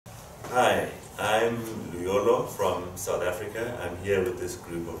Hi, I'm Luyolo from South Africa. I'm here with this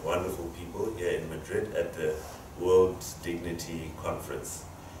group of wonderful people here in Madrid at the World Dignity Conference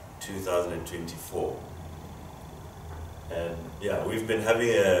 2024. And yeah, we've been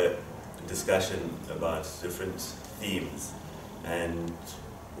having a discussion about different themes, and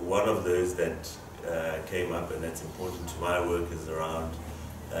one of those that came up and that's important to my work is around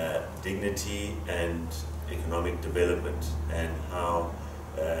dignity and economic development, and how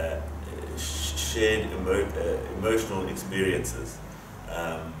shared emotional experiences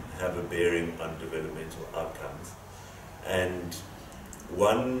have a bearing on developmental outcomes. And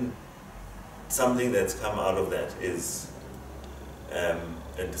something that's come out of that is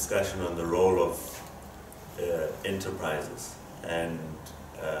a discussion on the role of enterprises and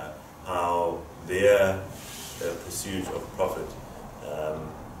how their pursuit of profit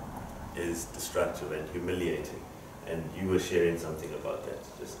is destructive and humiliating. And you were sharing something about that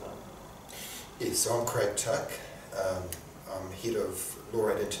just now. Yes, so I'm Craig Tuck. I'm head of Law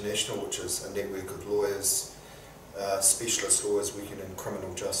Aid International, which is a network of lawyers, specialist lawyers working in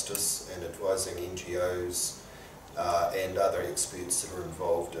criminal justice and advising NGOs and other experts that are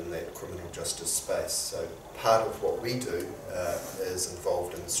involved in that criminal justice space. So part of what we do is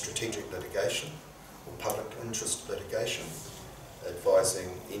involved in strategic litigation or public interest litigation, advising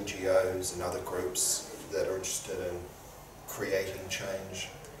NGOs and other groups that are interested in creating change,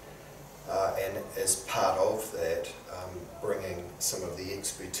 and as part of that, bringing some of the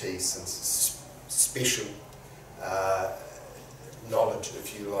expertise and special knowledge,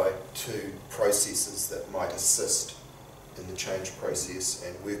 if you like, to processes that might assist in the change process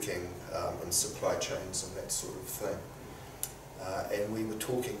and working in supply chains and that sort of thing. And we were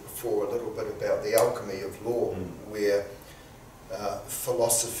talking before a little bit about the alchemy of law, where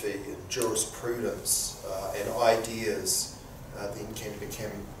philosophy and jurisprudence and ideas then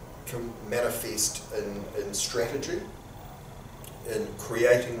can manifest in strategy, in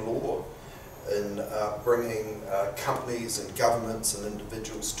creating law, in bringing companies and governments and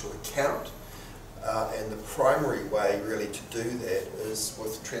individuals to account. And the primary way really to do that is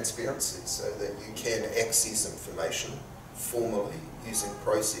with transparency, so that you can access information formally using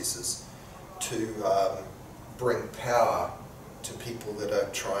processes to bring power to people that are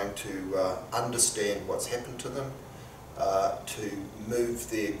trying to understand what's happened to them, to move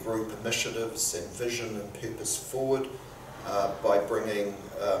their group initiatives and vision and purpose forward by bringing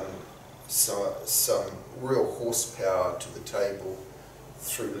some real horsepower to the table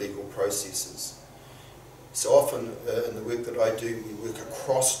through legal processes. So often in the work that I do, we work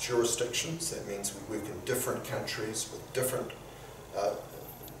across jurisdictions. That means we work in different countries with different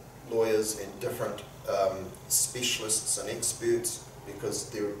lawyers and different specialists and experts, because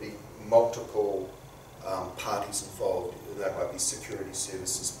there would be multiple parties involved. There might be security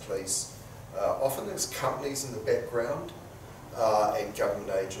services, police. Often there's companies in the background and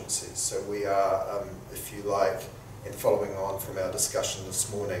government agencies. So we are, if you like, and following on from our discussion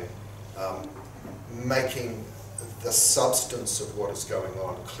this morning, making the substance of what is going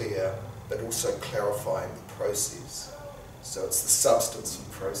on clear, but also clarifying the process. So it's the substance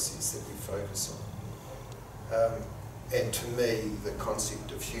and process that we focus on. And to me, the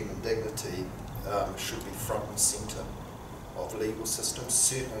concept of human dignity should be front and centre of legal systems,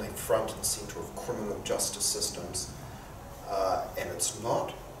 certainly front and centre of criminal justice systems, and it's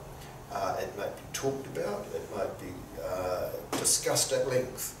not. It might be talked about, it might be discussed at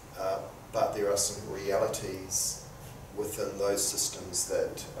length, but there are some realities within those systems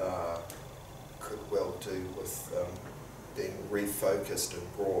that could well do with being refocused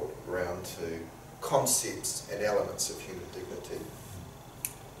and brought around to concepts and elements of human dignity.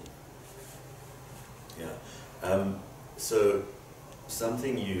 Yeah. So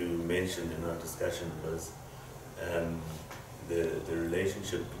something you mentioned in our discussion was the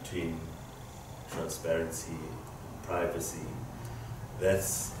relationship between transparency and privacy.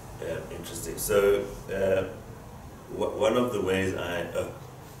 That's interesting. So one of the ways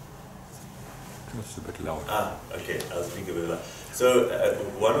Just a bit loud. Okay, I'll speak a bit loud. So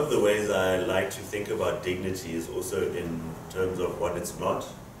one of the ways I like to think about dignity is also in terms of what it's not.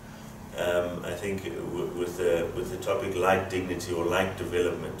 I think with a topic like dignity or like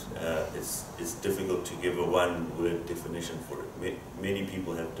development, it's difficult to give a one-word definition for it. Many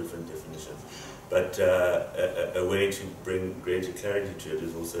people have different definitions, but a way to bring greater clarity to it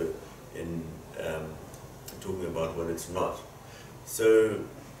is also in talking about what it's not. So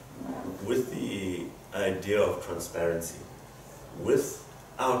with the idea of transparency,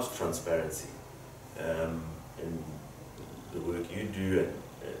 without transparency, in the work you do and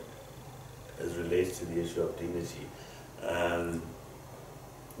as relates to the issue of dignity,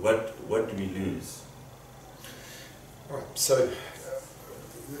 what do we lose? Right. So,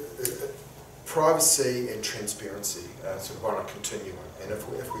 privacy and transparency sort of on a continuum. And if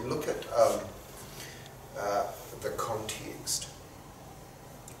we look at the context,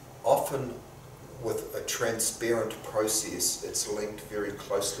 often with a transparent process, it's linked very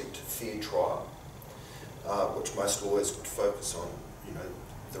closely to fair trial, which most lawyers would focus on. You know,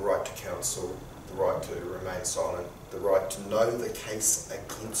 the right to counsel, the right to remain silent, the right to know the case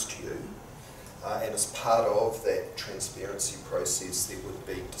against you, and as part of that transparency process there would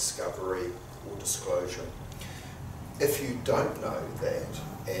be discovery or disclosure. If you don't know that,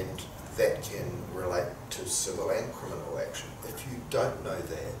 and that can relate to civil and criminal action, if you don't know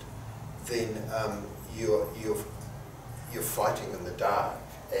that, then you're fighting in the dark,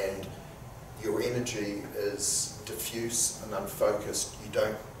 and your energy is diffuse and unfocused. You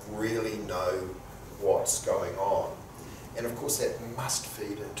don't really know what's going on. And of course that must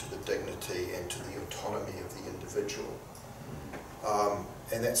feed into the dignity and to the autonomy of the individual.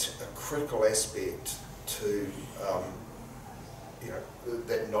 And that's a critical aspect to,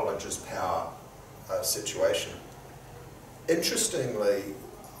 that knowledge is power situation. Interestingly,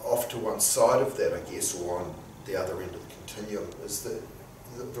 off to one side of that, I guess, or on the other end of the continuum, is the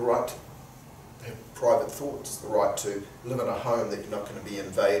right to have private thoughts, the right to live in a home that you're not going to be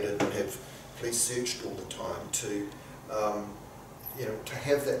invaded and have police searched all the time, to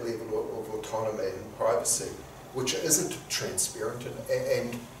have that level of autonomy and privacy, which isn't transparent,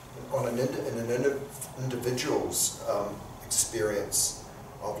 and on an individual's experience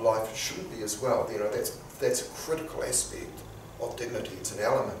of life, it shouldn't be as well. You know, that's a critical aspect of dignity. It's an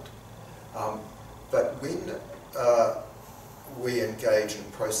element. But when we engage in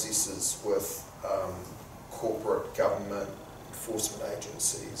processes with corporate, government, enforcement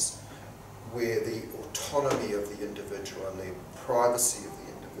agencies, where the autonomy of the individual and the privacy of the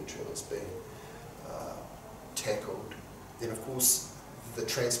individual is being tackled, then of course the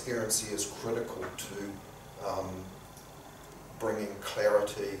transparency is critical to bringing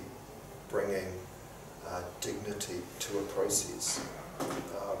clarity, bringing dignity to a process.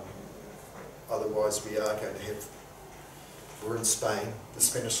 Otherwise we are going to have, we're in Spain, the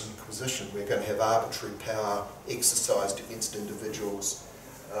Spanish Inquisition, we're going to have arbitrary power exercised against individuals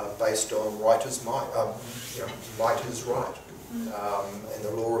based on right is might, might is right, and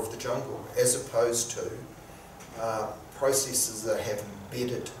the law of the jungle, as opposed to processes that have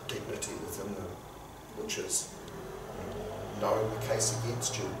embedded dignity within them, which is knowing the case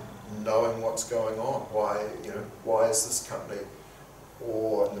against you, knowing what's going on, why is this company,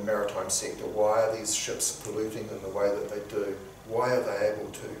 or in the maritime sector, why are these ships polluting in the way that they do, why are they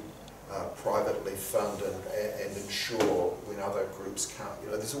able to privately fund and insure when other groups can't.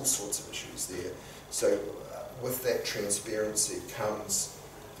 There's all sorts of issues there. So with that transparency comes,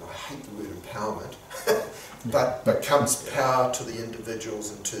 I hate the word empowerment, but comes power to the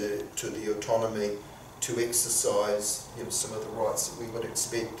individuals and to the autonomy to exercise some of the rights that we would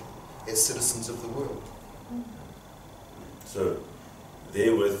expect as citizens of the world. So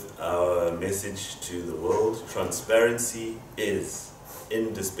therewith our message to the world: transparency is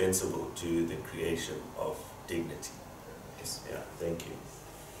indispensable to the creation of dignity. Yes. Yeah, thank you.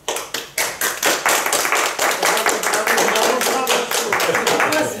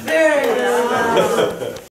 That was very nice.